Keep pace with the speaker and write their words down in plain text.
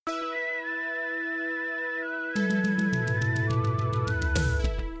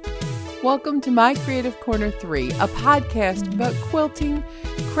Welcome to My Creative Corner 3, a podcast about quilting,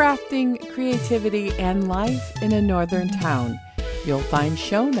 crafting, creativity, and life in a northern town. You'll find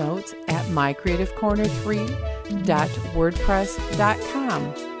show notes at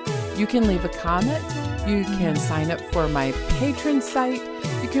mycreativecorner3.wordpress.com. You can leave a comment, you can sign up for my patron site,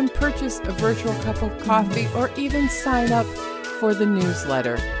 you can purchase a virtual cup of coffee, or even sign up for the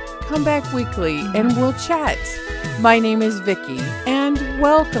newsletter. Come back weekly and we'll chat. My name is Vicki, and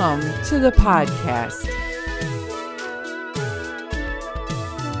welcome to the podcast.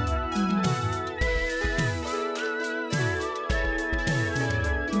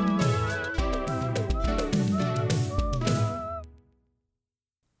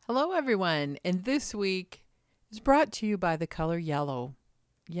 Hello, everyone, and this week is brought to you by the color yellow.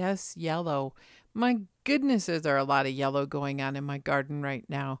 Yes, yellow. My goodness, is there a lot of yellow going on in my garden right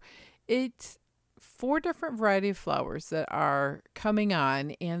now. It's 4 different variety of flowers that are coming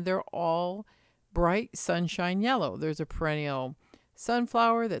on, and they're all bright sunshine yellow. There's a perennial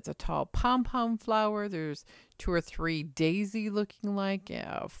sunflower that's a tall pom-pom flower. There's 2 or 3 daisy looking like,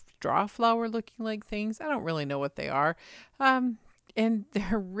 straw flower looking like things. I don't really know what they are. And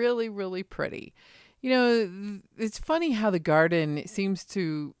they're really, really pretty. You know, it's funny how the garden seems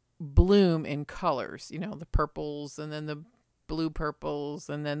to bloom in colors, you know, the purples and then the blue purples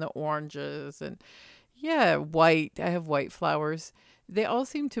and then the oranges and white. I have white flowers. They all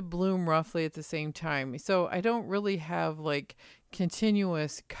seem to bloom roughly at the same time. So I don't really have like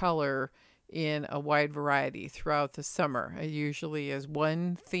continuous color in a wide variety throughout the summer. I usually is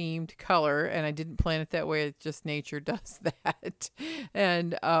one themed color, and I didn't plan it that way. It's just nature does that.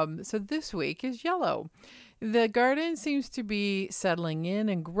 And so this week is yellow. The garden seems to be settling in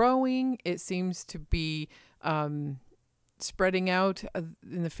and growing. It seems to be spreading out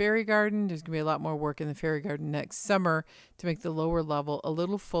in the fairy garden. There's going to be a lot more work in the fairy garden next summer to make the lower level a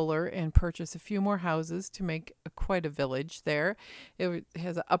little fuller and purchase a few more houses to make quite a village there. It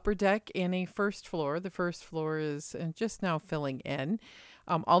has an upper deck and a first floor. The first floor is just now filling in.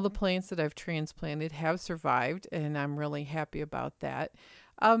 All the plants that I've transplanted have survived, and I'm really happy about that.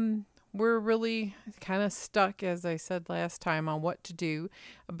 We're really kind of stuck, as I said last time, on what to do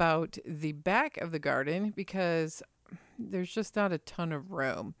about the back of the garden because there's just not a ton of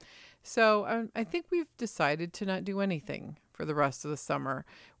room. So I think we've decided to not do anything for the rest of the summer.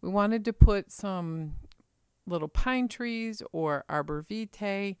 We wanted to put some little pine trees or arbor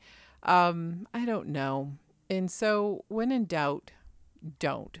vitae. I don't know. And so when in doubt,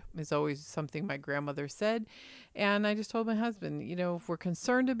 don't is always something my grandmother said. And I just told my husband, you know, if we're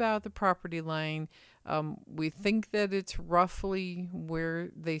concerned about the property line, we think that it's roughly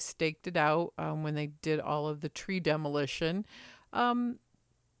where they staked it out when they did all of the tree demolition.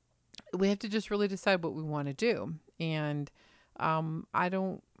 We have to just really decide what we want to do. And I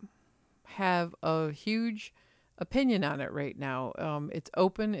don't have a huge opinion on it right now. It's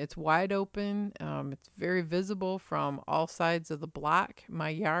open. It's wide open. It's very visible from all sides of the block. My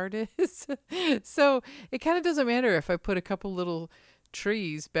yard is. So it kind of doesn't matter if I put a couple little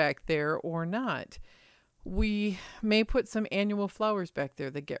trees back there or not. We may put some annual flowers back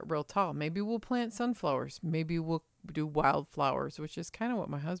there that get real tall. Maybe we'll plant sunflowers. Maybe we'll do wildflowers, which is kind of what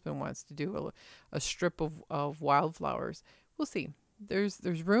my husband wants to do, a strip of wildflowers. We'll see.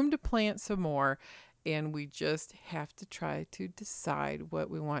 There's room to plant some more, and we just have to try to decide what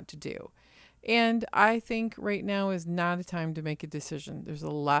we want to do. And I think right now is not a time to make a decision. There's a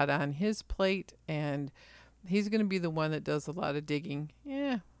lot on his plate, and he's going to be the one that does a lot of digging.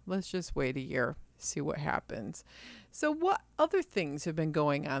 Let's just wait a year, see what happens. So what other things have been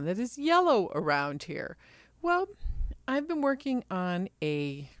going on that is yellow around here? Well, I've been working on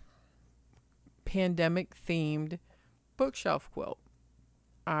a pandemic-themed bookshelf quilt.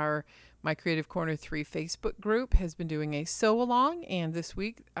 Our My Creative Corner 3 Facebook group has been doing a sew-along, and this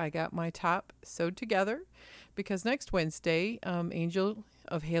week I got my top sewed together because next Wednesday, Angel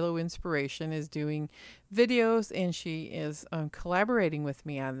of Halo Inspiration is doing videos, and she is collaborating with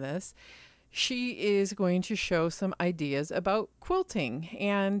me on this. She is going to show some ideas about quilting,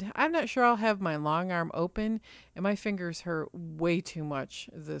 and I'm not sure I'll have my long arm open, and my fingers hurt way too much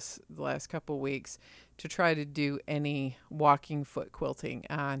the last couple weeks to try to do any walking foot quilting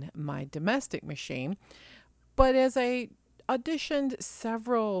on my domestic machine. But as I auditioned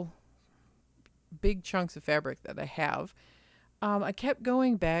several big chunks of fabric that I have, I kept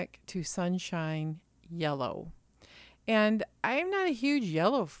going back to Sunshine Yellow. And I'm not a huge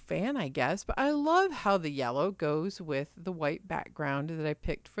yellow fan, I guess, but I love how the yellow goes with the white background that I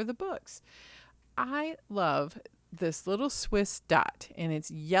picked for the books. I love this little Swiss dot, and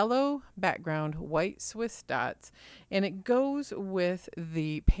it's yellow background, white Swiss dots, and it goes with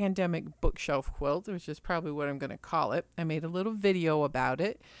the pandemic bookshelf quilt, which is probably what I'm going to call it. I made a little video about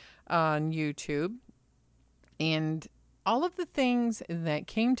it on YouTube, and all of the things that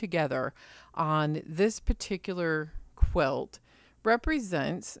came together on this particular quilt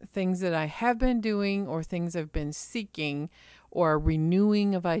represents things that I have been doing or things I've been seeking or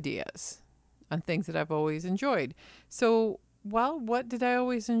renewing of ideas on things that I've always enjoyed. So, well, what did I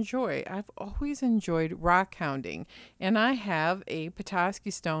always enjoy? I've always enjoyed rock hounding, and I have a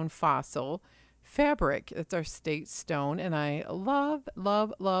Petoskey stone fossil fabric. It's our state stone, and I love,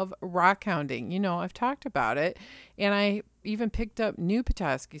 love, love rock hounding. You know, I've talked about it, and I even picked up new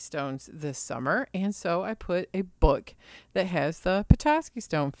Petoskey stones this summer, and so I put a book that has the Petoskey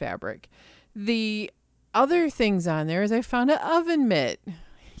stone fabric. The other things on there is I found an oven mitt.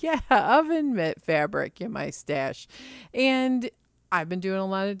 Yeah, oven mitt fabric in my stash. And I've been doing a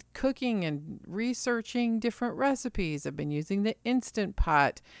lot of cooking and researching different recipes. I've been using the Instant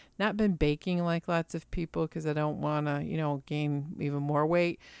Pot, not been baking like lots of people because I don't want to, gain even more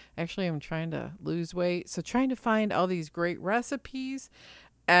weight. Actually, I'm trying to lose weight. So trying to find all these great recipes.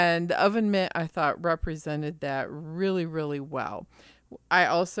 And the oven mitt, I thought, represented that really, really well. I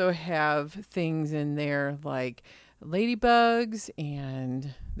also have things in there like ladybugs,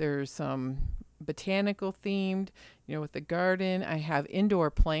 and there's some botanical themed, with the garden. I have indoor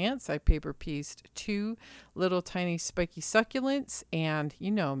plants. I paper pieced 2 little tiny spiky succulents, and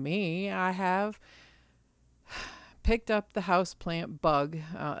you know me, I have picked up the houseplant bug.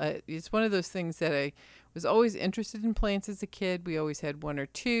 It's one of those things that I was always interested in plants as a kid. We always had 1 or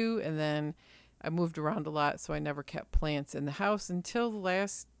 2, and then I moved around a lot, so I never kept plants in the house until the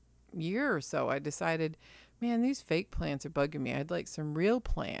last year or so. I decided, man, these fake plants are bugging me. I'd like some real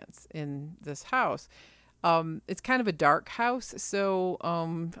plants in this house. It's kind of a dark house, so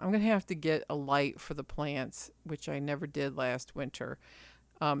I'm going to have to get a light for the plants, which I never did last winter,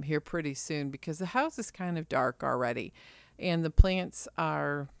 here pretty soon, because the house is kind of dark already. And the plants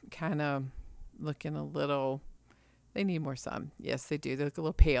are kind of looking a little, they need more sun. Yes, they do. They look a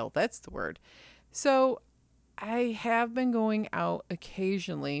little pale. That's the word. So I have been going out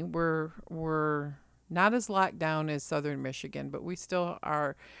occasionally. We're not as locked down as Southern Michigan, but we still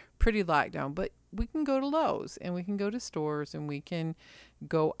are pretty locked down. But we can go to Lowe's, and we can go to stores, and we can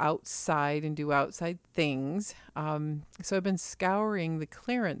go outside and do outside things. So I've been scouring the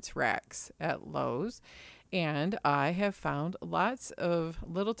clearance racks at Lowe's, and I have found lots of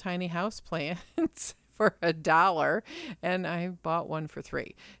little tiny house plants for $1, and I bought one for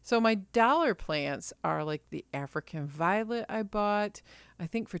 $3. So my dollar plants are like the African violet I bought. I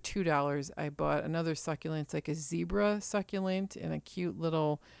think for $2 I bought another succulent. It's like a zebra succulent in a cute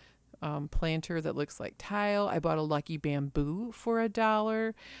little planter that looks like tile. I bought a lucky bamboo for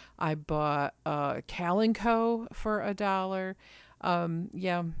 $1. I bought a calico for $1.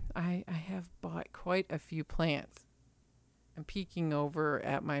 I have bought quite a few plants. I'm peeking over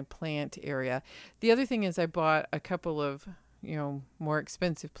at my plant area. The other thing is I bought a couple of, more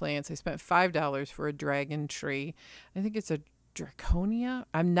expensive plants. I spent $5 for a dragon tree. I think it's a Draconia.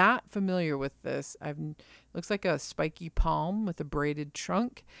 I'm not familiar with this. Looks like a spiky palm with a braided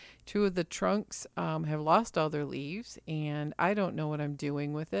trunk. 2 of the trunks have lost all their leaves, and I don't know what I'm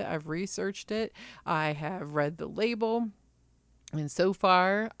doing with it. I've researched it. I have read the label, and so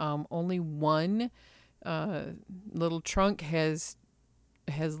far, only one little trunk has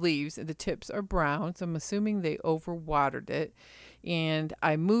leaves, and the tips are brown, so I'm assuming they overwatered it. And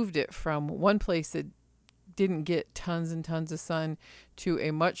I moved it from one place that didn't get tons and tons of sun to a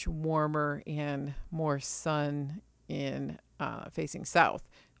much warmer and more sun in facing south.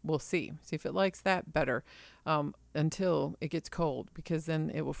 We'll see if it likes that better until it gets cold, because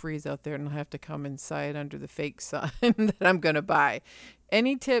then it will freeze out there and I'll have to come inside under the fake sun that I'm going to buy.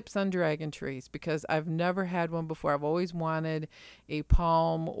 Any tips on dragon trees? Because I've never had one before. I've always wanted a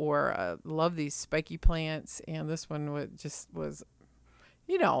palm, or love these spiky plants, and this one was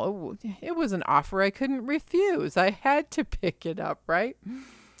it was an offer I couldn't refuse. I had to pick it up, right?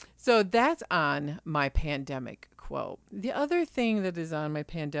 So that's on my pandemic quilt. The other thing that is on my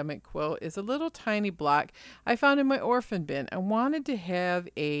pandemic quilt is a little tiny block I found in my orphan bin. I wanted to have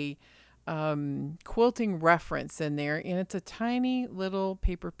a quilting reference in there, and it's a tiny little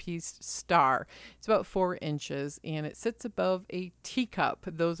paper pieced star. It's about 4 inches, and it sits above a teacup.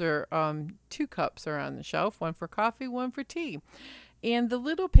 Those are 2 cups are on the shelf, one for coffee, one for tea. And the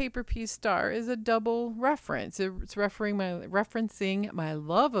little paper piece star is a double reference. It's referencing my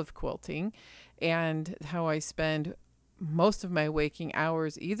love of quilting and how I spend most of my waking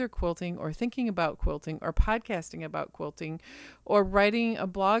hours either quilting or thinking about quilting or podcasting about quilting or writing a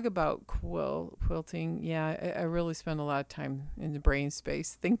blog about quilting. Yeah, I really spend a lot of time in the brain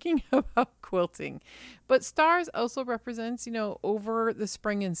space thinking about quilting. But stars also represents, over the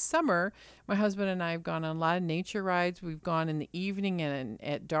spring and summer, my husband and I have gone on a lot of nature rides. We've gone in the evening and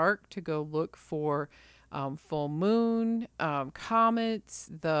at dark to go look for full moon, comets,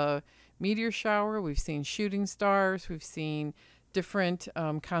 the meteor shower. We've seen shooting stars. We've seen different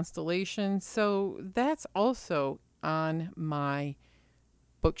constellations. So that's also on my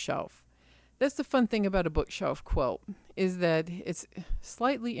bookshelf. That's the fun thing about a bookshelf quilt is that it's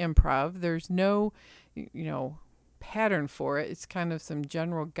slightly improv. There's no, pattern for it. It's kind of some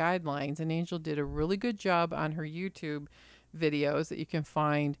general guidelines. And Angel did a really good job on her YouTube videos that you can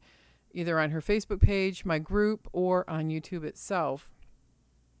find either on her Facebook page, my group, or on YouTube itself.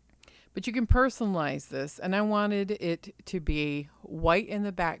 But you can personalize this, and I wanted it to be white in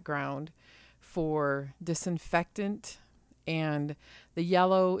the background for disinfectant, and the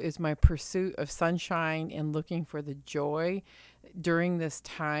yellow is my pursuit of sunshine and looking for the joy during this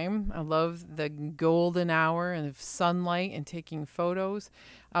time. I love the golden hour and sunlight and taking photos.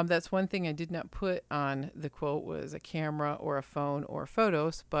 That's one thing I did not put on the quilt was a camera or a phone or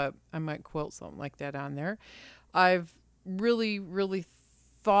photos, but I might quilt something like that on there. I've really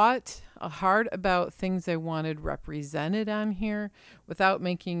thought hard about things I wanted represented on here without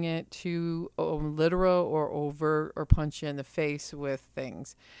making it too literal or overt or punch you in the face with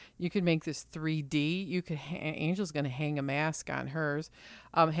things. You could make this 3D. Angel's going to hang a mask on hers,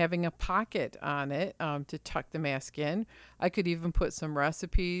 having a pocket on it to tuck the mask in. I could even put some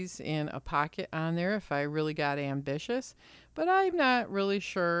recipes in a pocket on there if I really got ambitious. But I'm not really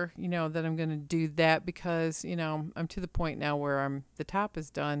sure, that I'm going to do that because, I'm to the point now where the top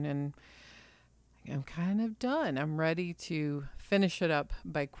is done and I'm kind of done. I'm ready to finish it up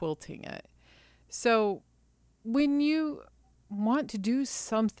by quilting it. So when you want to do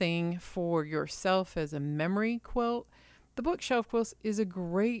something for yourself as a memory quilt, the bookshelf quilt is a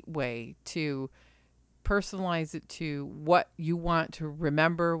great way to personalize it to what you want to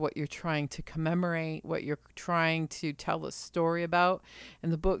remember, what you're trying to commemorate, what you're trying to tell a story about.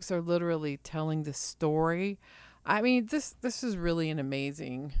 And the books are literally telling the story. I mean, this is really an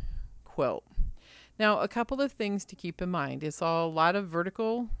amazing quilt. Now, a couple of things to keep in mind. It's a lot of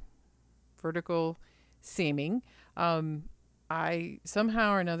vertical seaming. I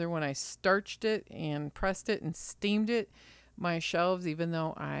somehow or another, when I starched it and pressed it and steamed it, my shelves, even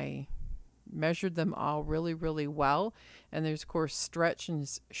though I measured them all really well, and there's of course stretch and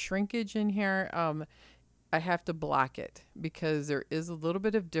shrinkage in here, I have to block it because there is a little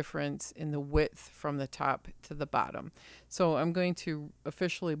bit of difference in the width from the top to the bottom. So I'm going to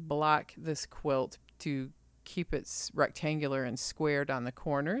officially block this quilt to keep it rectangular and squared on the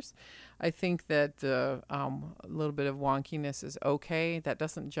corners. I think that the a little bit of wonkiness is okay. That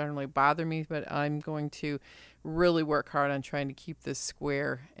doesn't generally bother me, but I'm going to really work hard on trying to keep this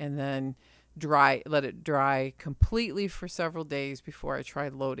square and then let it dry completely for several days before I try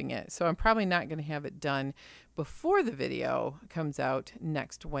loading it. So I'm probably not going to have it done before the video comes out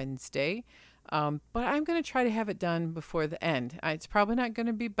next Wednesday. But I'm going to try to have it done before the end. It's probably not going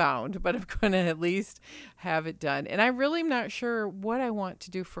to be bound, but I'm going to at least have it done. And I really am not sure what I want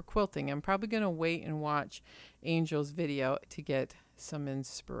to do for quilting. I'm probably going to wait and watch Angel's video to get some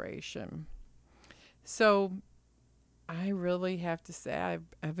inspiration. So I really have to say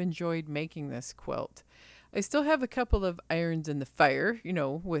I've enjoyed making this quilt. I still have a couple of irons in the fire,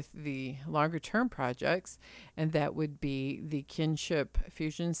 with the longer term projects, and that would be the Kinship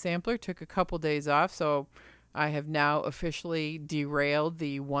Fusion Sampler. Took a couple days off, so I have now officially derailed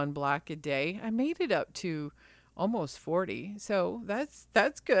the 1 block a day. I made it up to almost 40, so that's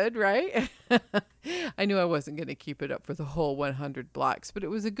good, right? I knew I wasn't going to keep it up for the whole 100 blocks, but it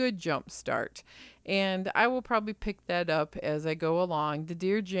was a good jump start, and I will probably pick that up as I go along. The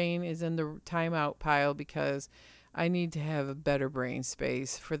Dear Jane is in the timeout pile because I need to have a better brain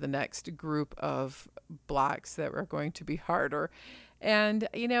space for the next group of blocks that are going to be harder. And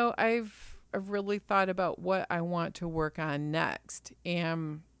I've really thought about what I want to work on next,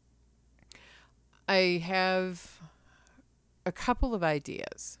 and I have a couple of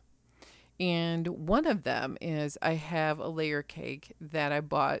ideas. And one of them is I have a layer cake that I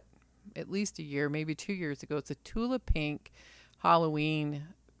bought at least a year, maybe 2 years ago. It's a Tula Pink Halloween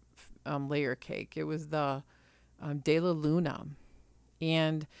layer cake. It was the De La Luna.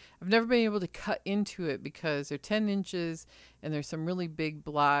 And I've never been able to cut into it because they're 10 inches and there's some really big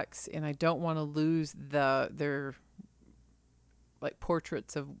blocks. And I don't want to lose their like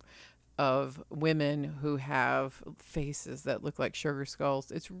portraits of of women who have faces that look like sugar skulls.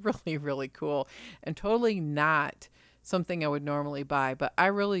 It's really, really cool and totally not something I would normally buy. But I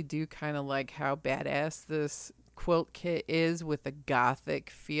really do kind of like how badass this quilt kit is with a gothic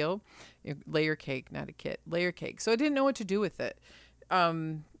feel. Layer cake, not a kit, layer cake. So I didn't know what to do with it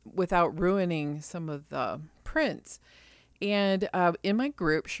without ruining some of the prints. And in my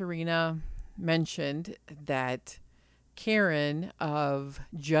group, Sharina mentioned that Karen of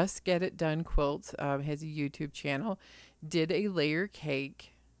Just Get It Done Quilts has a YouTube channel, did a layer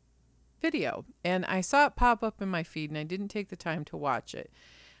cake video. And I saw it pop up in my feed and I didn't take the time to watch it.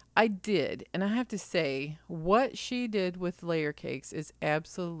 I did. And I have to say, what she did with layer cakes is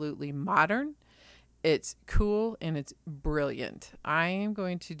absolutely modern. It's cool and it's brilliant. I am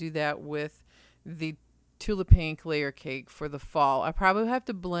going to do that with the Tula Pink layer cake for the fall. I probably have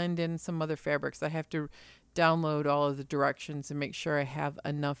to blend in some other fabrics. I have to download all of the directions and make sure I have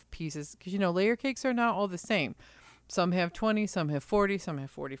enough pieces because layer cakes are not all the same. Some have 20, some have 40, some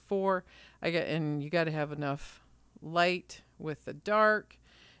have 44. And you got to have enough light with the dark,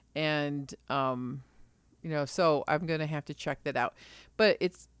 and so I'm gonna have to check that out. But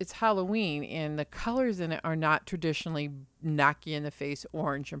it's Halloween, and the colors in it are not traditionally knock you in the face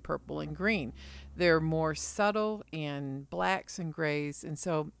orange and purple and green. They're more subtle and blacks and grays, and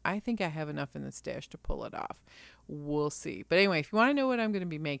so I think I have enough in the stash to pull it off. We'll see. But anyway, if you want to know what I'm going to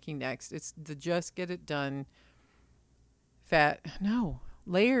be making next, it's the Just Get It Done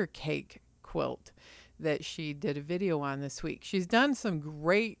layer cake quilt that she did a video on this week. She's done some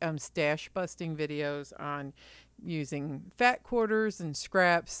great stash busting videos on using fat quarters and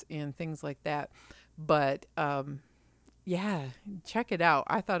scraps and things like that. But yeah, check it out.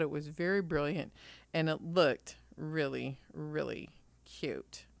 I thought it was very brilliant and it looked really, really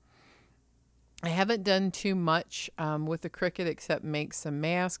cute. I haven't done too much with the Cricut except make some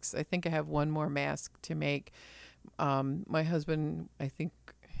masks. I think I have one more mask to make. My husband, I think,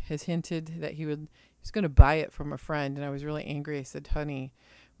 has hinted that he's going to buy it from a friend, and I was really angry. I said, honey,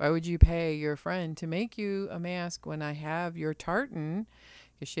 why would you pay your friend to make you a mask when I have your tartan?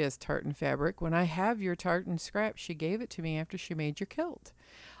 Because she has tartan fabric. When I have your tartan scrap, she gave it to me after she made your kilt.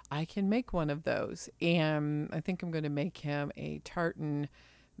 I can make one of those. And I think I'm going to make him a tartan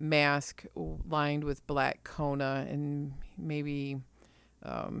mask lined with black Kona and maybe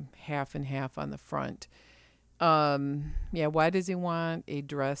half and half on the front. Why does he want a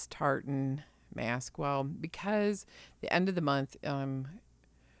dress tartan mask? Well, because the end of the month,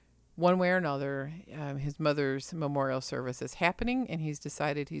 one way or another, his mother's memorial service is happening, and he's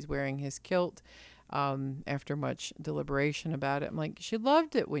decided he's wearing his kilt. After much deliberation about it, I'm like, she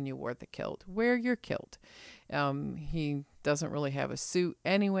loved it when you wore the kilt. Wear your kilt. He doesn't really have a suit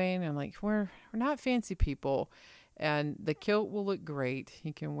anyway, and I'm like, we're not fancy people, and the kilt will look great.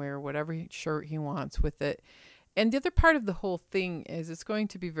 He can wear whatever shirt he wants with it. And the other part of the whole thing is it's going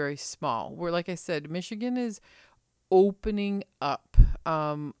to be very small. Where, like I said, Michigan is opening up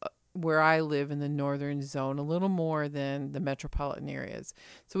where I live in the northern zone a little more than the metropolitan areas.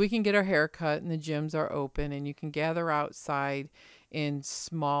 So we can get our hair cut and the gyms are open and you can gather outside in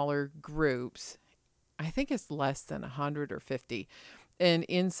smaller groups. I think it's less than 100 or 50 and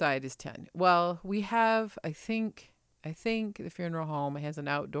inside is 10. Well, we have, I think the funeral home has an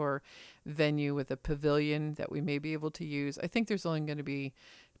outdoor venue with a pavilion that we may be able to use. I think there's only going to be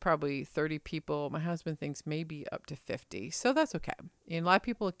probably 30 people. My husband thinks maybe up to 50. So that's okay. And a lot of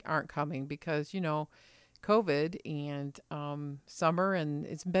people aren't coming because, COVID and summer, and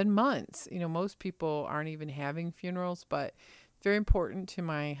it's been months. Most people aren't even having funerals, but it's very important to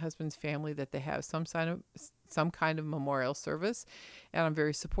my husband's family that they have some kind of memorial service, and I'm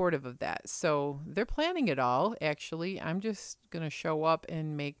very supportive of that. So they're planning it all, actually. I'm just going to show up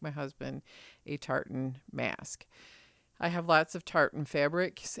and make my husband a tartan mask. I have lots of tartan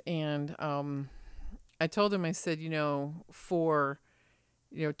fabrics, and I told him, I said,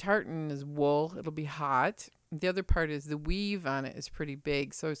 tartan is wool. It'll be hot. The other part is the weave on it is pretty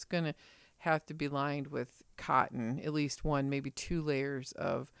big, so it's going to have to be lined with cotton, at least one, maybe 2 layers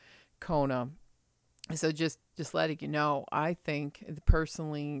of Kona. So just letting you know, I think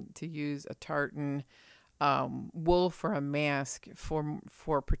personally to use a tartan wool for a mask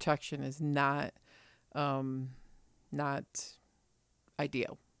for protection is not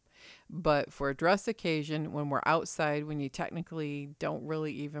ideal. But for a dress occasion, when we're outside, when you technically don't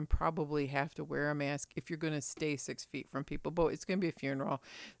really even probably have to wear a mask if you're going to stay 6 feet from people, but it's going to be a funeral.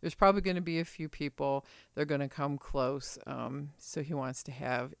 There's probably going to be a few people. They're going to come close. So he wants to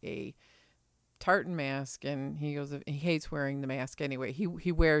have a tartan mask, and he goes, he hates wearing the mask anyway.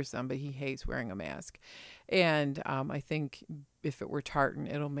 He wears them, but he hates wearing a mask. And I think if it were tartan,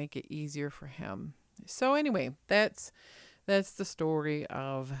 it'll make it easier for him. So anyway, that's the story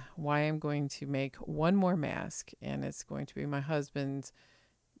of why I'm going to make one more mask, and it's going to be my husband's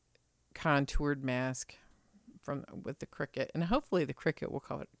contoured mask from with the Cricut, and hopefully the Cricut will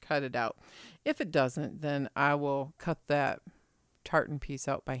cut it out. If it doesn't, then I will cut that tartan piece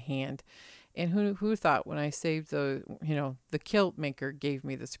out by hand. And who thought when I saved the quilt maker gave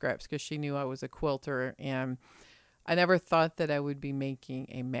me the scraps because she knew I was a quilter, and I never thought that I would be making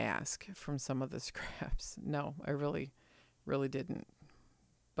a mask from some of the scraps. No, I really didn't.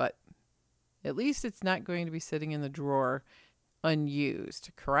 But at least it's not going to be sitting in the drawer unused,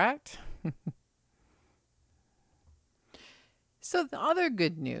 correct? So the other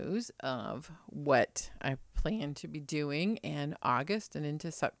good news of what I plan to be doing in August and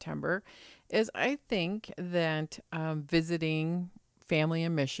into September is I think that visiting family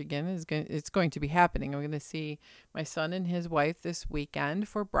in Michigan it's going to be happening. I'm going to see my son and his wife this weekend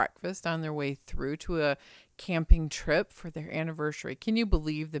for breakfast on their way through to a camping trip for their anniversary. Can you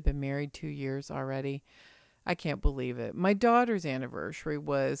believe they've been married 2 years already? I can't believe it. My daughter's anniversary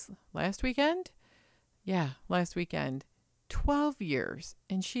was last weekend. Yeah, last weekend. 12 years,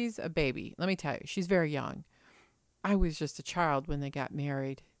 and she's a baby. Let me tell you, she's very young. I was just a child when they got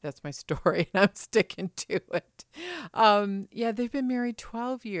married. That's my story, and I'm sticking to it. Yeah, they've been married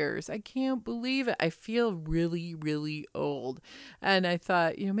 12 years. I can't believe it. I feel really, really old. And I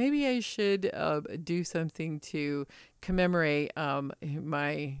thought, maybe I should do something to commemorate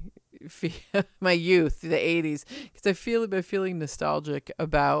my youth, the 80s, because I've been feeling nostalgic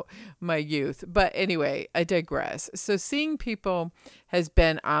about my youth. But anyway, I digress. So seeing people has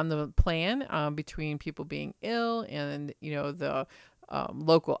been on the plan between people being ill and, the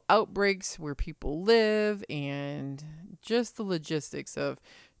local outbreaks where people live and just the logistics of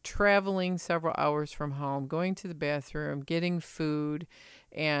traveling several hours from home, going to the bathroom, getting food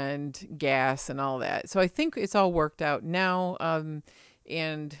and gas and all that. So I think it's all worked out now.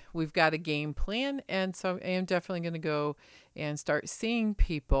 And we've got a game plan. And so I am definitely going to go and start seeing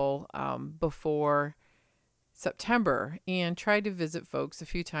people before September and try to visit folks a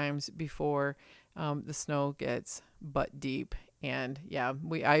few times before the snow gets butt deep. And yeah,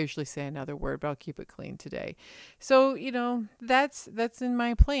 I usually say another word, but I'll keep it clean today. So, that's in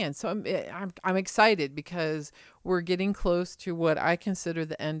my plan. So I'm excited because we're getting close to what I consider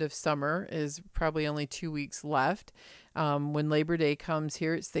the end of summer. Is probably only 2 weeks left. When Labor Day comes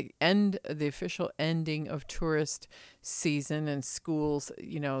here, it's the official ending of tourist season, and schools,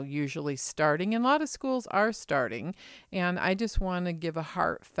 usually starting, and a lot of schools are starting. And I just want to give a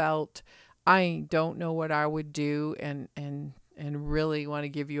heartfelt, I don't know what I would do, and really want to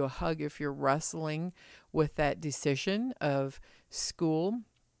give you a hug if you're wrestling with that decision of school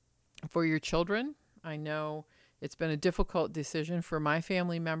for your children. I know it's been a difficult decision for my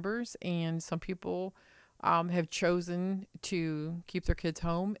family members, and some people have chosen to keep their kids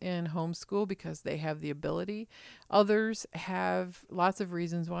home and homeschool because they have the ability. Others have lots of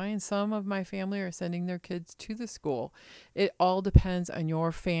reasons why, and some of my family are sending their kids to the school. It all depends on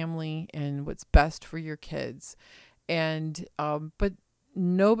your family and what's best for your kids. And but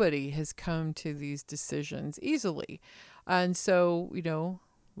nobody has come to these decisions easily. And so,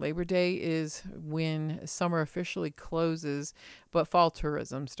 Labor Day is when summer officially closes, but fall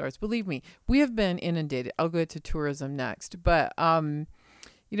tourism starts. Believe me, we have been inundated. I'll go to tourism next. But,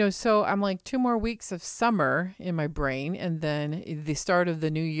 so I'm like 2 more weeks of summer in my brain, and then the start of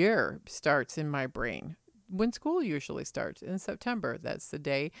the new year starts in my brain. When school usually starts in September. That's the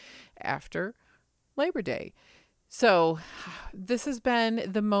day after Labor Day. So this has been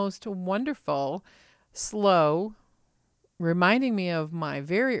the most wonderful, slow, reminding me of my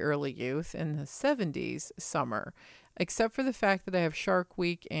very early youth in the 70s summer, except for the fact that I have Shark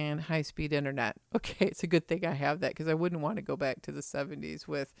Week and high-speed internet. Okay, it's a good thing I have that because I wouldn't want to go back to the 70s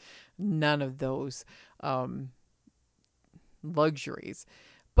with none of those luxuries.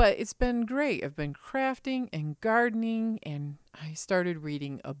 But it's been great. I've been crafting and gardening, and I started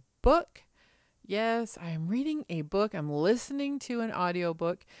reading a book. Yes, I am reading a book. I'm listening to an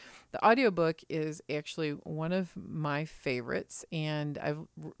audiobook. The audiobook is actually one of my favorites, and I've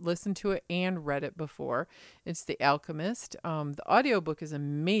listened to it and read it before. It's The Alchemist. The audiobook is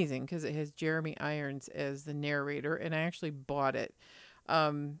amazing because it has Jeremy Irons as the narrator, and I actually bought it.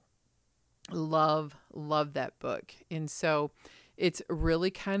 Love that book. And so it's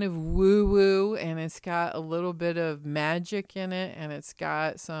really kind of woo-woo, and it's got a little bit of magic in it, and it's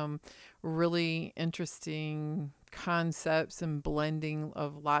got some really interesting concepts and blending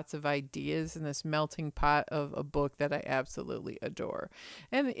of lots of ideas in this melting pot of a book that I absolutely adore.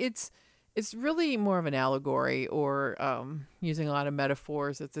 And it's really more of an allegory, or using a lot of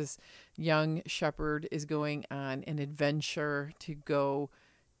metaphors, that this young shepherd is going on an adventure to go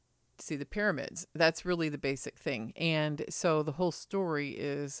see the pyramids. That's really the basic thing. And so the whole story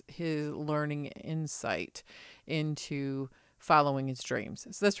is his learning insight into following his dreams.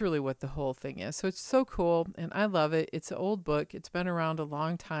 So that's really what the whole thing is. So it's so cool, and I love it. It's an old book. It's been around a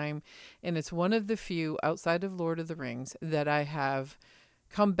long time, and it's one of the few outside of Lord of the Rings that I have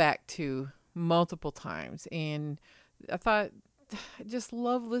come back to multiple times. And I thought, I just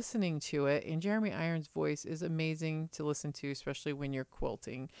love listening to it. And Jeremy Irons' voice is amazing to listen to, especially when you're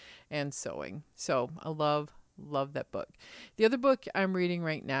quilting and sewing. So I love that book. The other book I'm reading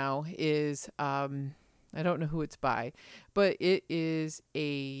right now is, I don't know who it's by, but it is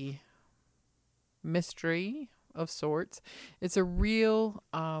a mystery of sorts. It's a real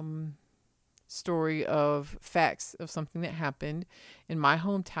story of facts of something that happened in my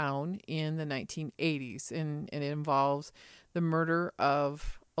hometown in the 1980s. And it involves the murder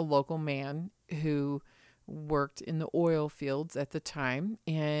of a local man who worked in the oil fields at the time.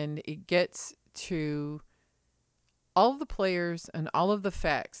 And it gets to all of the players and all of the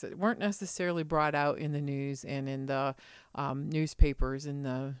facts that weren't necessarily brought out in the news and in the newspapers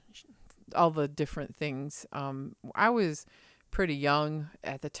and all the different things. I was pretty young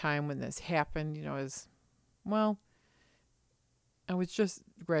at the time when this happened. I was just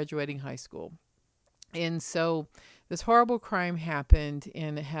graduating high school. And so this horrible crime happened,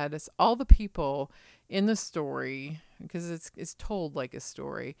 and it had all the people in the story, because it's told like a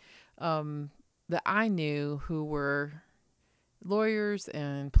story, that I knew, who were lawyers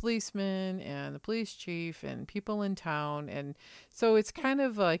and policemen and the police chief and people in town. And so it's kind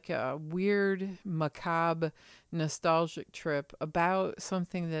of like a weird, macabre, nostalgic trip about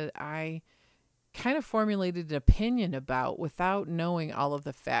something that I kind of formulated an opinion about without knowing all of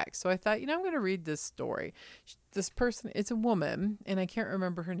the facts. So I thought, I'm going to read this story. This person, it's a woman, and I can't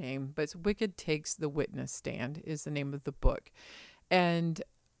remember her name, but it's Wicked Takes the Witness Stand is the name of the book. And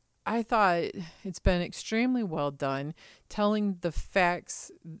I thought it's been extremely well done, telling the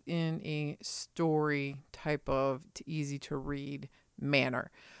facts in a story type of easy to read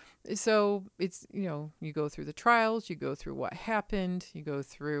manner. So it's, you go through the trials, you go through what happened, you go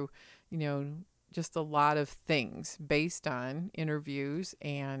through, just a lot of things based on interviews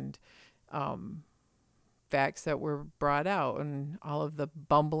and facts that were brought out, and all of the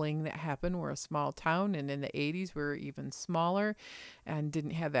bumbling that happened. We're a small town, and in the 80s we were even smaller and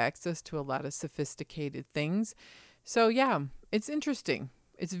didn't have access to a lot of sophisticated things. So yeah, it's interesting.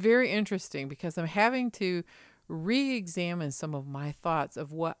 It's very interesting, because I'm having to re-examine some of my thoughts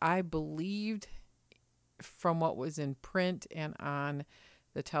of what I believed from what was in print and on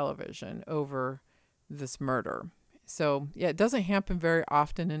the television over this murder. So yeah, it doesn't happen very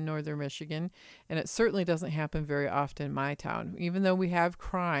often in northern Michigan, and it certainly doesn't happen very often in my town. Even though we have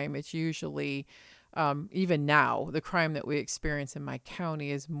crime, it's usually, even now, the crime that we experience in my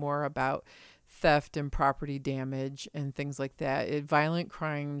county is more about theft and property damage and things like that. Violent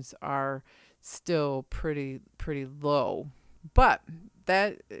crimes are still pretty low, but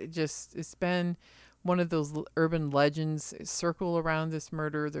it's been one of those urban legends circle around this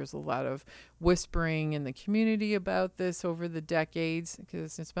murder. There's a lot of whispering in the community about this over the decades,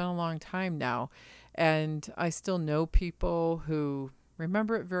 because it's been a long time now. And I still know people who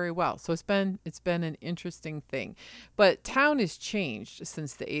remember it very well. So it's been an interesting thing. But town has changed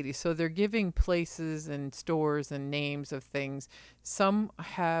since the 80s. So they're giving places and stores and names of things. Some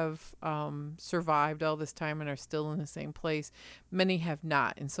have survived all this time and are still in the same place. Many have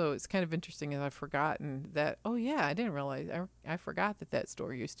not. And so it's kind of interesting, as I've forgotten that, oh yeah, I didn't realize, I forgot that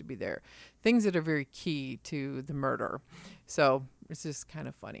store used to be there. Things that are very key to the murder. So it's just kind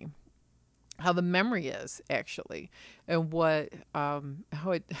of funny how the memory is, actually, and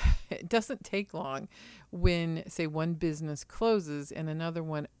how it doesn't take long when, say, one business closes and another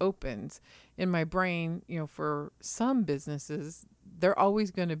one opens. In my brain, for some businesses, they're always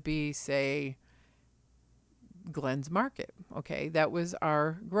going to be, say, Glenn's Market. Okay, that was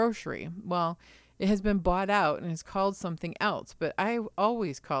our grocery. Well, it has been bought out and it's called something else, but I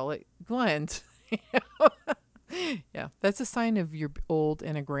always call it Glenn's. Yeah, that's a sign of you're old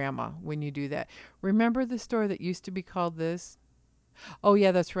and a grandma when you do that. Remember the store that used to be called this? Oh,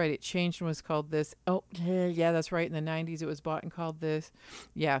 yeah, that's right. It changed and was called this. Oh, yeah, that's right. In the 90s, it was bought and called this.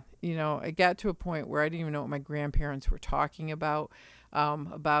 Yeah, it got to a point where I didn't even know what my grandparents were talking about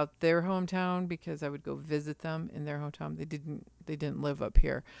their hometown, because I would go visit them in their hometown. They didn't live up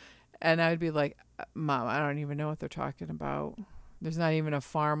here. And I would be like, Mom, I don't even know what they're talking about. There's not even a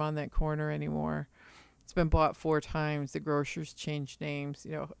farm on that corner anymore. It's been bought 4 times. The grocers changed names.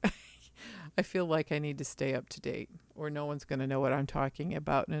 I feel like I need to stay up to date, or no one's going to know what I'm talking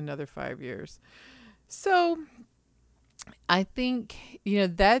about in another 5 years. So I think,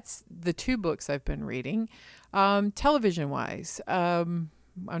 that's the 2 books I've been reading. Television wise,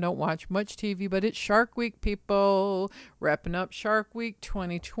 I don't watch much TV, but it's Shark Week, people. Wrapping up Shark Week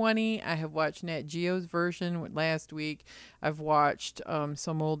 2020. I have watched Nat Geo's version last week. I've watched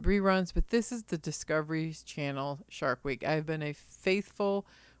some old reruns, but this is the Discovery Channel Shark Week. I've been a faithful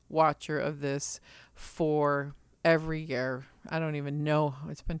watcher of this for every year. I don't even know.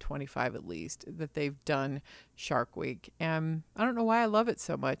 It's been 25 at least that they've done Shark Week. And I don't know why I love it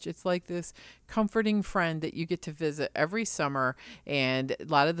so much. It's like this comforting friend that you get to visit every summer. And a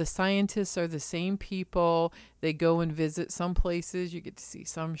lot of the scientists are the same people. They go and visit some places. You get to see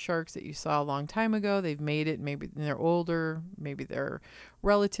some sharks that you saw a long time ago. They've made it. Maybe they're older. Maybe they're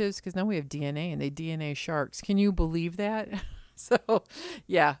relatives, because now we have DNA and they DNA sharks. Can you believe that? So,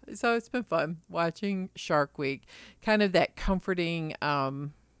 yeah. So it's been fun watching Shark Week. Kind of that comforting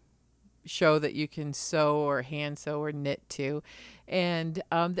show that you can sew or hand sew or knit to. And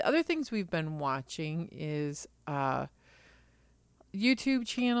the other things we've been watching is YouTube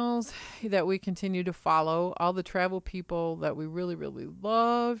channels that we continue to follow. All the travel people that we really, really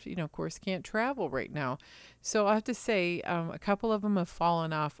loved, of course, can't travel right now. So I have to say, a couple of them have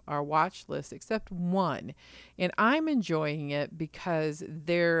fallen off our watch list, except one. And I'm enjoying it because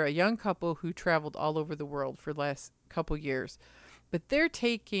they're a young couple who traveled all over the world for the last couple years. But they're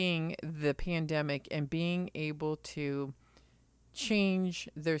taking the pandemic and being able to change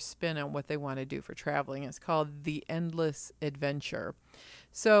their spin on what they want to do for traveling. It's called The Endless Adventure.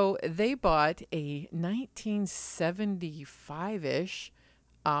 So they bought a 1975-ish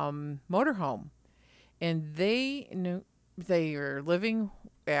motorhome, and they are living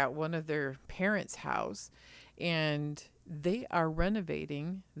at one of their parents' house, and they are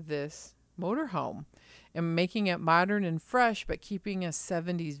renovating this motorhome and making it modern and fresh, but keeping a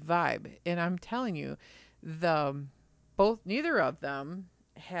 70s vibe. And I'm telling you, neither of them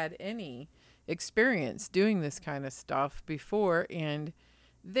had any experience doing this kind of stuff before, and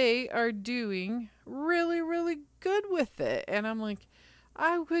they are doing really, really good with it. And I'm like,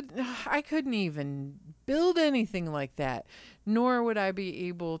 I couldn't even build anything like that, nor would I be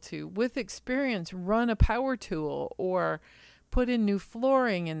able to, with experience, run a power tool or put in new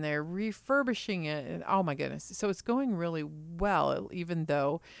flooring in there, refurbishing it. And oh my goodness. So it's going really well, even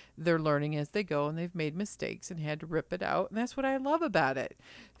though they're learning as they go and they've made mistakes and had to rip it out. And that's what I love about it.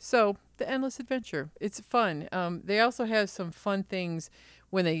 So The Endless Adventure, it's fun. They also have some fun things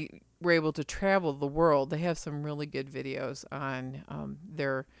when they were able to travel the world. They have some really good videos on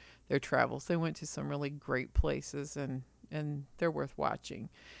their travels. They went to some really great places, and they're worth watching.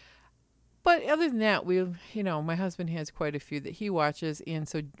 But other than that, my husband has quite a few that he watches. And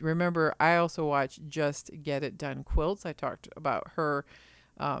so remember, I also watch Just Get It Done Quilts. I talked about her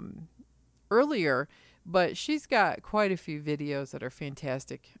earlier, but she's got quite a few videos that are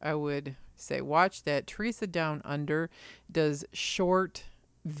fantastic. I would say watch that. Teresa Down Under does short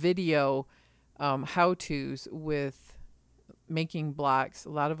video how-tos with making blocks. A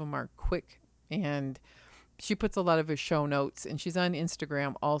lot of them are quick, and she puts a lot of her show notes, and she's on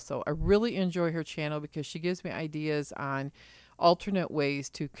Instagram also. I really enjoy her channel because she gives me ideas on alternate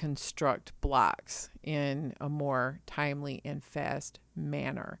ways to construct blocks in a more timely and fast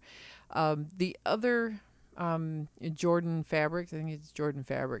manner. The other Jordan Fabrics, I think it's Jordan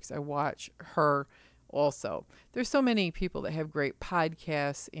Fabrics, I watch her also. There's so many people that have great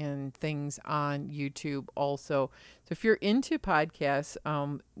podcasts and things on YouTube also. So if you're into podcasts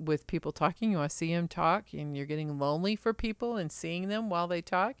with people talking, you want to see them talk, and you're getting lonely for people and seeing them while they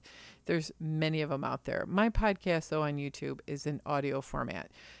talk, there's many of them out there. My podcast, though, on YouTube is in audio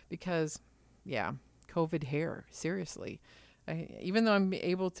format because, COVID hair, seriously. Even though I'm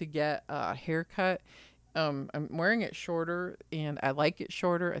able to get a haircut, I'm wearing it shorter, and I like it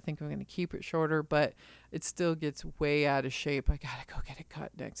shorter. I think I'm going to keep it shorter, but it still gets way out of shape. I got to go get it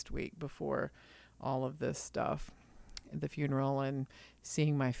cut next week before all of this stuff, the funeral and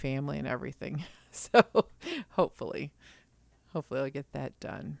seeing my family and everything. So hopefully I'll get that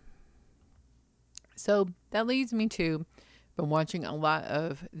done. So that leads me to, been watching a lot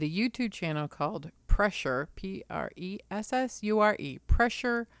of the YouTube channel called Pressure, Pressure,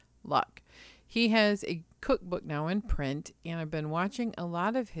 Pressure Luck. He has a cookbook now in print, and I've been watching a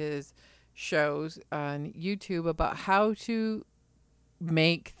lot of his shows on YouTube about how to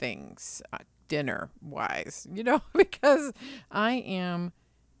make things dinner-wise, because I am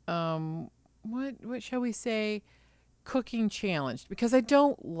what shall we say, cooking challenged, because I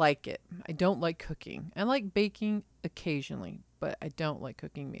don't like it. I don't like cooking. I like baking occasionally, but I don't like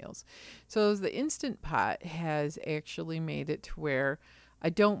cooking meals. So the Instant Pot has actually made it to where I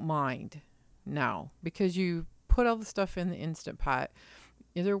don't mind now, because you put all the stuff in the Instant Pot.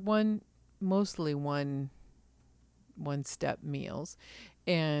 Either mostly one step meals,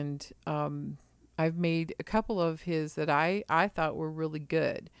 and I've made a couple of his that I thought were really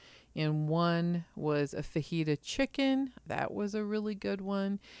good. And one was a fajita chicken. That was a really good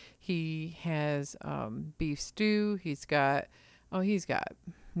one. He has beef stew.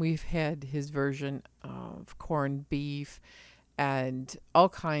 We've had his version of corned beef and all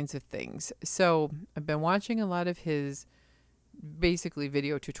kinds of things. So I've been watching a lot of his basically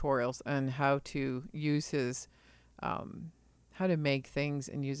video tutorials on how to use his, how to make things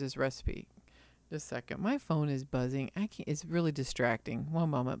and use his recipe. Just a second. My phone is buzzing. I can't, it's really distracting. One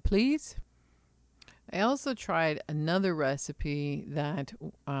moment, please. I also tried another recipe that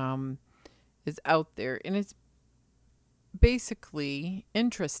is out there, and it's basically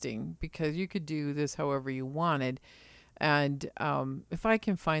interesting because you could do this however you wanted. And if I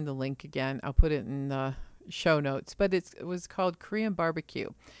can find the link again, I'll put it in the show notes. But it was called Korean barbecue.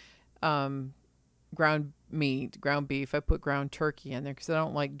 Ground meat, ground beef. I put ground turkey in there because I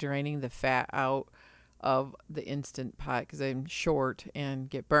don't like draining the fat out of the Instant Pot because I'm short and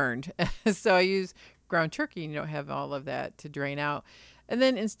get burned. So I use ground turkey, and you don't have all of that to drain out. And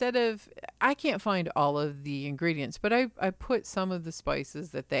then I can't find all of the ingredients, but I put some of the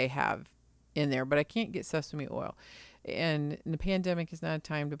spices that they have in there, but I can't get sesame oil. And the pandemic is not a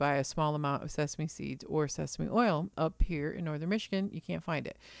time to buy a small amount of sesame seeds or sesame oil. Up here in northern Michigan, you can't find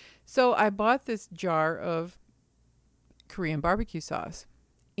it. So I bought this jar of Korean barbecue sauce.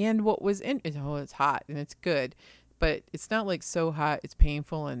 And what was in it, it's hot and it's good, but it's not like so hot it's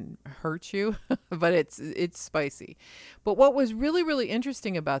painful and hurts you, but it's spicy. But what was really, really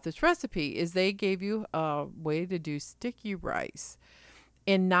interesting about this recipe is they gave you a way to do sticky rice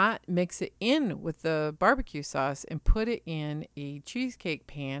and not mix it in with the barbecue sauce and put it in a cheesecake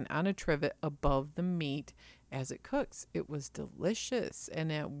pan on a trivet above the meat as it cooks. It was delicious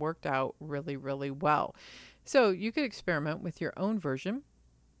and it worked out really, really well. So you could experiment with your own version.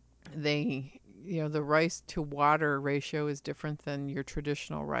 The rice to water ratio is different than your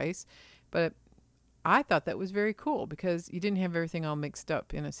traditional rice, but I thought that was very cool because you didn't have everything all mixed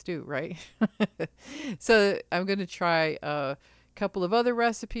up in a stew, right? So I'm going to try a couple of other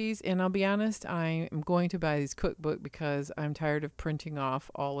recipes, and I'll be honest, I am going to buy this cookbook because I'm tired of printing off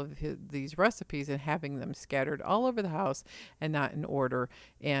all of these recipes and having them scattered all over the house and not in order,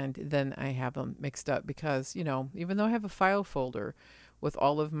 and then I have them mixed up because, even though I have a file folder with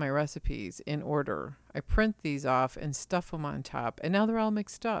all of my recipes in order, I print these off and stuff them on top, and now they're all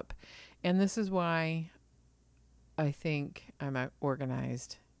mixed up. And this is why I think I'm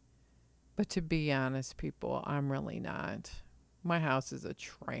organized. But to be honest, people, I'm really not. My house is a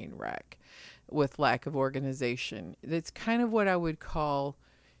train wreck with lack of organization. It's kind of what I would call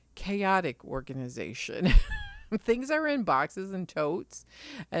chaotic organization. Things are in boxes and totes,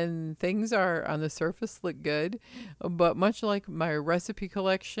 and things are on the surface look good. But much like my recipe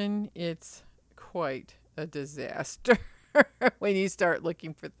collection, it's quite a disaster. When you start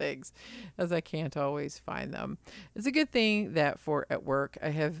looking for things, as I can't always find them. It's a good thing that at work, I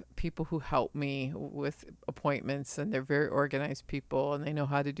have people who help me with appointments, and they're very organized people, and they know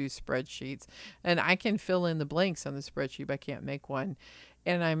how to do spreadsheets, and I can fill in the blanks on the spreadsheet, but I can't make one.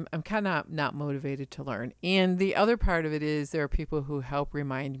 And I'm kind of not motivated to learn. And the other part of it is there are people who help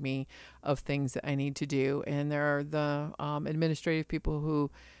remind me of things that I need to do. And there are the administrative people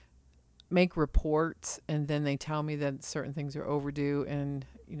who make reports, and then they tell me that certain things are overdue, and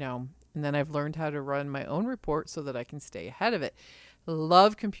then I've learned how to run my own report so that I can stay ahead of it.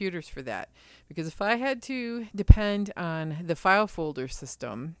 Love computers for that, because if I had to depend on the file folder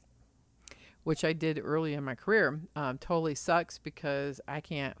system, which I did early in my career, totally sucks because I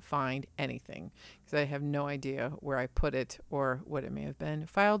can't find anything because I have no idea where I put it or what it may have been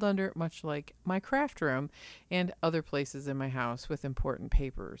filed under, much like my craft room and other places in my house with important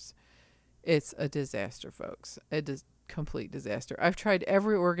papers. It's a disaster, folks. It is complete disaster. I've tried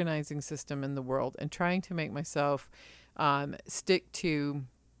every organizing system in the world and trying to make myself stick to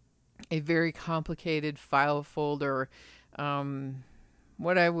a very complicated file folder.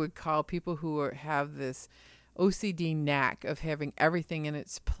 What I would call people who have this OCD knack of having everything in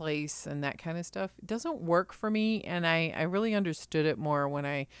its place and that kind of stuff. It doesn't work for me, and I really understood it more when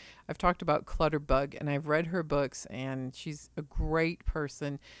I've talked about Clutterbug, and I've read her books, and she's a great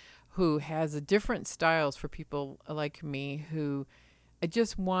person who has a different styles for people like me who I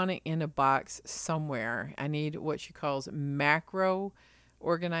just want it in a box somewhere. I need what she calls macro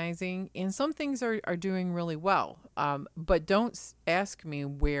organizing, and some things are doing really well. But don't ask me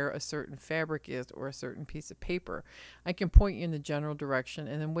where a certain fabric is or a certain piece of paper. I can point you in the general direction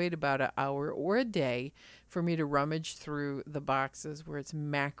and then wait about an hour or a day for me to rummage through the boxes where it's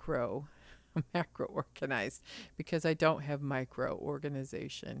macro organized, because I don't have micro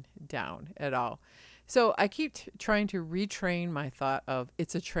organization down at all. So I keep trying to retrain my thought of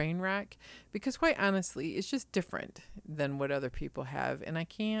it's a train wreck, because quite honestly, it's just different than what other people have. And I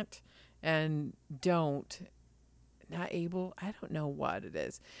can't and don't, not able, I don't know what it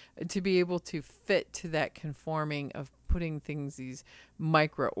is, to be able to fit to that conforming of putting things, these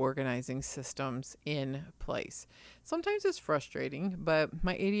micro organizing systems in place. Sometimes it's frustrating, but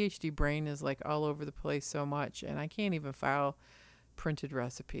my ADHD brain is like all over the place so much, and I can't even file printed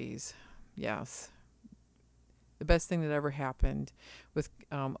recipes. Yes. The best thing that ever happened with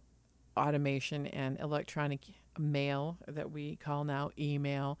automation and electronic mail, that we call now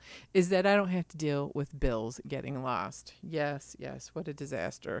email, is that I don't have to deal with bills getting lost. Yes, what a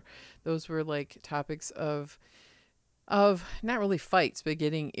disaster. Those were like topics of not really fights, but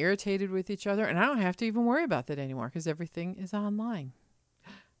getting irritated with each other, and I don't have to even worry about that anymore because everything is online.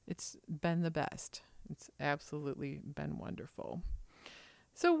 It's been the best. It's absolutely been wonderful.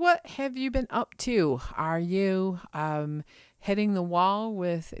 So what have you been up to? Are you hitting the wall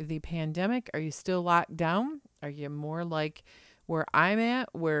with the pandemic? Are you still locked down? Are you more like where I'm at,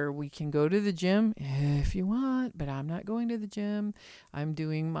 where we can go to the gym if you want, but I'm not going to the gym? I'm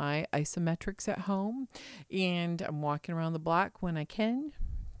doing my isometrics at home, and I'm walking around the block when I can,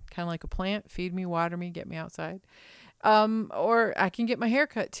 kind of like a plant. Feed me, water me, get me outside. Or I can get my hair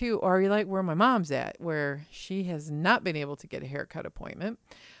cut too. Or are you like where my mom's at, where she has not been able to get a haircut appointment?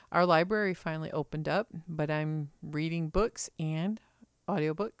 Our library finally opened up, but I'm reading books and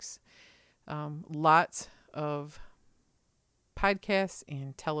audiobooks. Lots of podcasts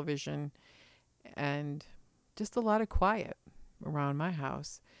and television, and just a lot of quiet around my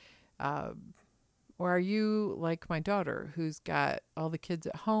house. Or are you like my daughter, who's got all the kids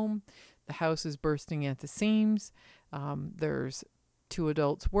at home? The house is bursting at the seams. There's 2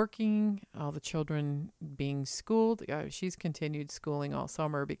 adults working, all the children being schooled. She's continued schooling all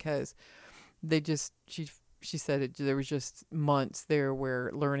summer because she said there was just months there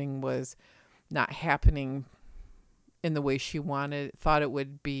where learning was not happening in the way she thought it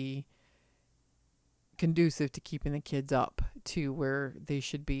would be conducive to keeping the kids up to where they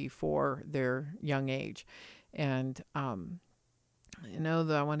should be for their young age. And I know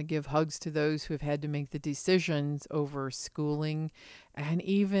that I want to give hugs to those who have had to make the decisions over schooling and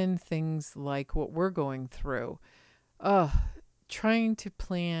even things like what we're going through. Trying to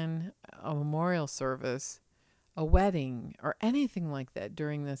plan a memorial service, a wedding, or anything like that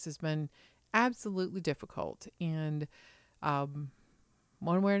during this has been absolutely difficult. And one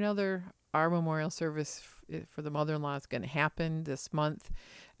way or another, our memorial service for the mother-in-law is going to happen this month,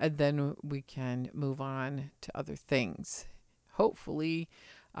 and then we can move on to other things. Hopefully,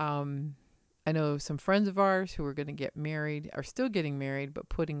 I know some friends of ours who are going to get married, are still getting married, but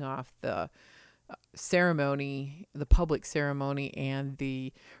putting off the ceremony, the public ceremony, and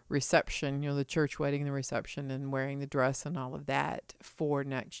the reception, the church wedding, the reception, and wearing the dress and all of that for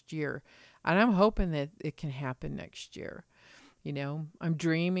next year. And I'm hoping that it can happen next year. I'm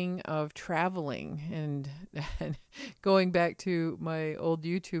dreaming of traveling and going back to my old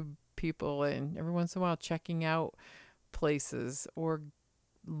YouTube people, and every once in a while checking out places or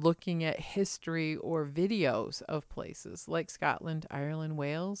looking at history or videos of places like Scotland, Ireland,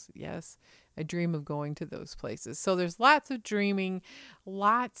 Wales. Yes, I dream of going to those places. So there's lots of dreaming,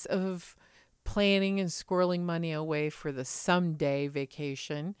 lots of planning and squirreling money away for the someday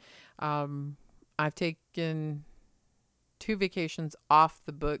vacation. I've taken 2 vacations off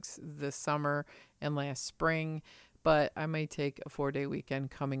the books this summer and last spring, but I may take a 4-day weekend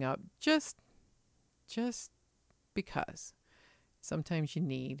coming up just because sometimes you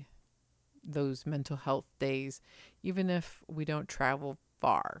need those mental health days, even if we don't travel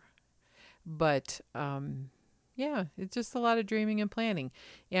far. But it's just a lot of dreaming and planning.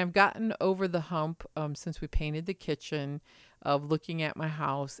 And I've gotten over the hump since we painted the kitchen of looking at my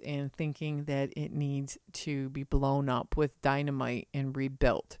house and thinking that it needs to be blown up with dynamite and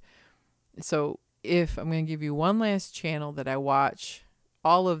rebuilt. So if I'm going to give you one last channel that I watch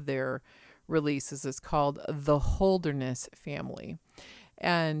all of their releases, it's called The Holderness Family.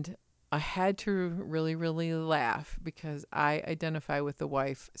 And I had to really, really laugh because I identify with the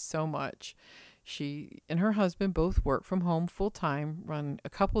wife so much. She and her husband both work from home full time, run a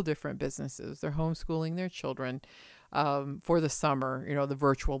couple different businesses. They're homeschooling their children. for the summer, the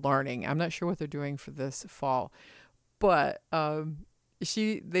virtual learning. I'm not sure what they're doing for this fall, but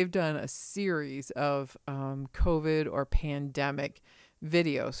they've done a series of COVID or pandemic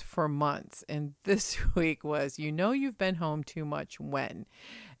videos for months. And this week was, you've been home too much when.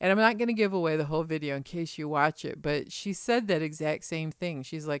 And I'm not going to give away the whole video in case you watch it, but she said that exact same thing.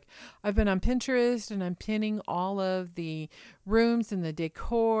 She's like, I've been on Pinterest and I'm pinning all of the rooms and the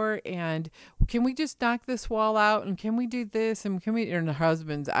decor, and can we just knock this wall out, and can we do this, and and her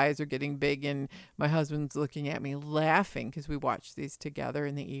husband's eyes are getting big, and my husband's looking at me laughing because we watched these together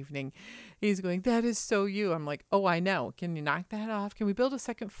in the evening. He's going, that is so you. I'm like, oh, I know. Can you knock that off? Can we build a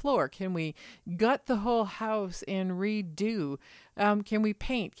second floor? Can we gut the whole house and redo? Can we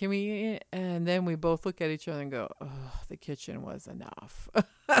paint? Can we? And then we both look at each other and go, oh, the kitchen was enough.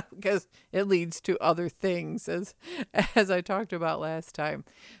 Because it leads to other things, as I talked about last time.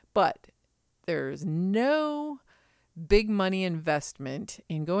 But there's no big money investment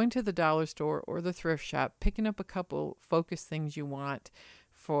in going to the dollar store or the thrift shop, picking up a couple focus things you want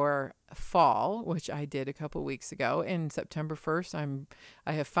for fall, which I did a couple weeks ago. And September 1st,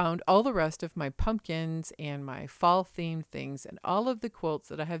 I have found all the rest of my pumpkins and my fall themed things and all of the quilts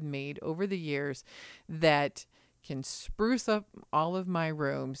that I have made over the years that can spruce up all of my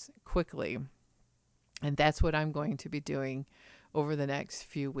rooms quickly. And that's what I'm going to be doing over the next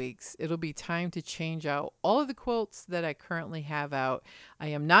few weeks. It'll be time to change out all of the quilts that I currently have out. I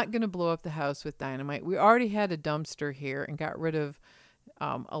am not going to blow up the house with dynamite. We already had a dumpster here and got rid of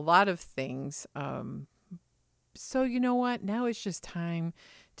a lot of things. So you know what? Now it's just time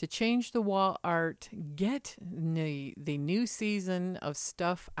to change the wall art, get the new season of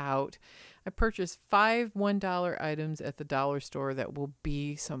stuff out. I purchased 5 $1 items at the dollar store that will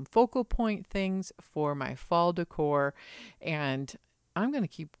be some focal point things for my fall decor. And I'm going to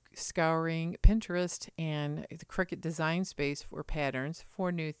keep scouring Pinterest and the Cricut Design Space for patterns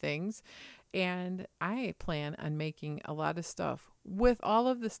for new things. And I plan on making a lot of stuff with all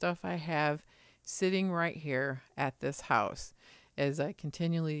of the stuff I have sitting right here at this house as I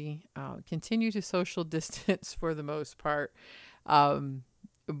continue to social distance for the most part.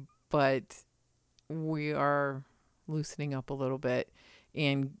 But we are loosening up a little bit.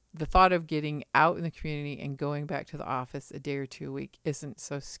 And the thought of getting out in the community and going back to the office a day or two a week isn't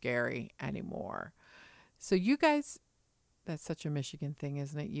so scary anymore. So you guys, that's such a Michigan thing,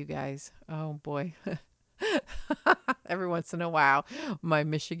 isn't it? You guys, oh boy. Every once in a while, my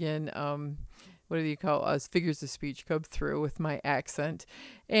Michigan, what do you call us? Figures of speech come through with my accent.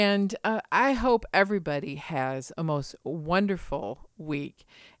 And I hope everybody has a most wonderful week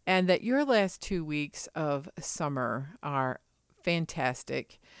and that your last 2 weeks of summer are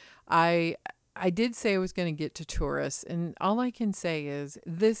fantastic. I did say I was going to get to tourists, and all I can say is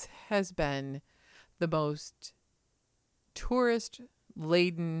this has been the most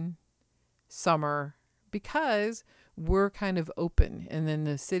tourist-laden summer because we're kind of open. And then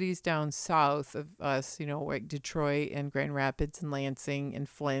the cities down south of us, like Detroit and Grand Rapids and Lansing and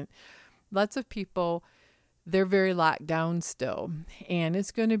Flint, lots of people, they're very locked down still. And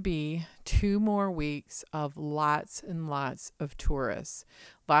it's going to be 2 more weeks of lots and lots of tourists.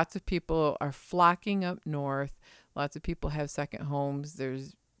 Lots of people are flocking up north. Lots of people have second homes.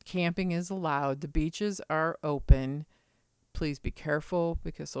 Camping is allowed. The beaches are open. Please be careful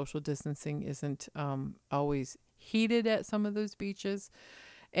because social distancing isn't always heated at some of those beaches.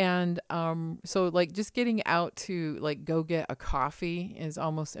 And so just getting out to go get a coffee is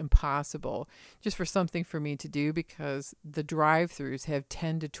almost impossible just for something for me to do because the drive-thrus have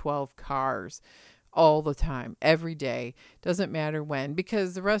 10 to 12 cars all the time, every day. Doesn't matter when,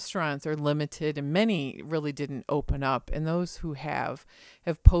 because the restaurants are limited and many really didn't open up. And those who have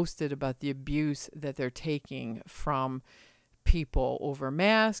posted about the abuse that they're taking from people over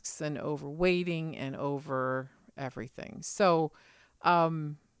masks and over waiting and over everything. So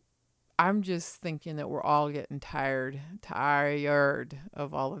I'm just thinking that we're all getting tired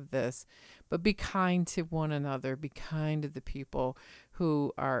of all of this. But be kind to one another. Be kind to the people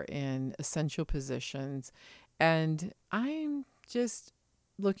who are in essential positions. And I'm just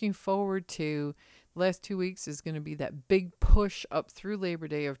looking forward to the last 2 weeks is going to be that big push up through Labor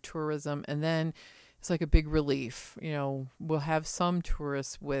Day of tourism. And then it's like a big relief. We'll have some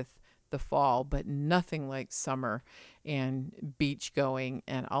tourists with the fall, but nothing like summer and beach going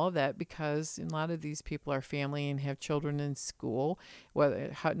and all of that, because a lot of these people are family and have children in school.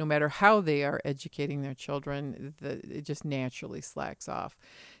 No matter how they are educating their children, it just naturally slacks off.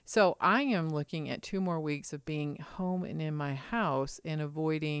 So I am looking at 2 more weeks of being home and in my house and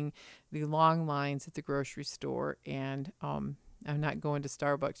avoiding the long lines at the grocery store and I'm not going to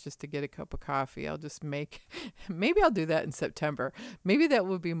Starbucks just to get a cup of coffee. I'll just maybe I'll do that in September. Maybe that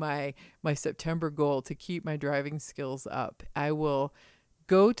will be my September goal, to keep my driving skills up. I will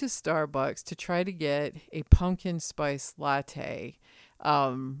go to Starbucks to try to get a pumpkin spice latte,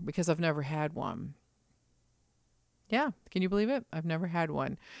 because I've never had one. Yeah, can you believe it? I've never had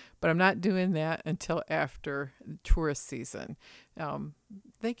one, but I'm not doing that until after tourist season. I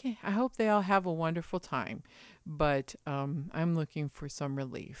hope they all have a wonderful time, but I'm looking for some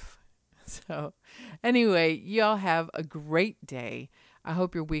relief. So, anyway, y'all have a great day. I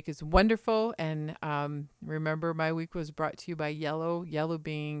hope your week is wonderful. And remember, my week was brought to you by Yellow, Yellow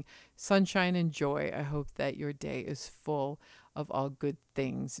being sunshine and joy. I hope that your day is full of all good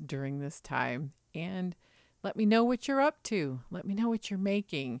things during this time. And let me know what you're up to. Let me know what you're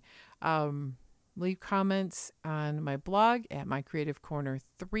making. Leave comments on my blog at My Creative Corner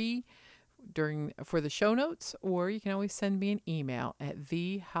 3 for the show notes, or you can always send me an email at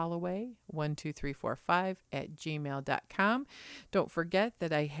vholloway12345@gmail.com. Don't forget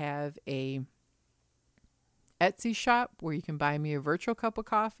that I have a Etsy shop where you can buy me a virtual cup of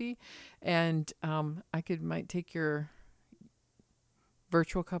coffee, and might take your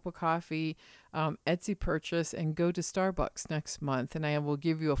virtual cup of coffee Etsy purchase and go to Starbucks next month, and I will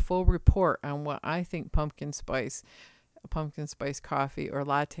give you a full report on what I think pumpkin spice coffee or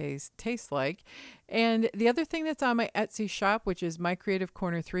lattes taste like. And the other thing that's on my Etsy shop, which is My Creative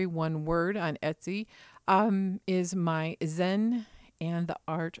Corner 3, one word on Etsy, is my Zen and the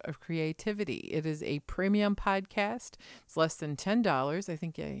Art of Creativity. It is a premium podcast. It's less than $10. I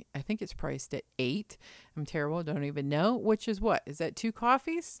think it's priced at $8. I'm terrible. Don't even know. Which is what? Is that 2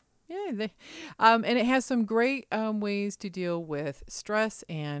 coffees? Yeah. And it has some great ways to deal with stress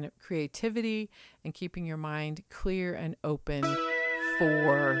and creativity and keeping your mind clear and open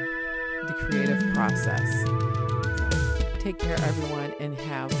for the creative process. So, take care, everyone, and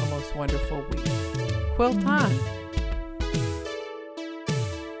have a most wonderful week. Quilt on.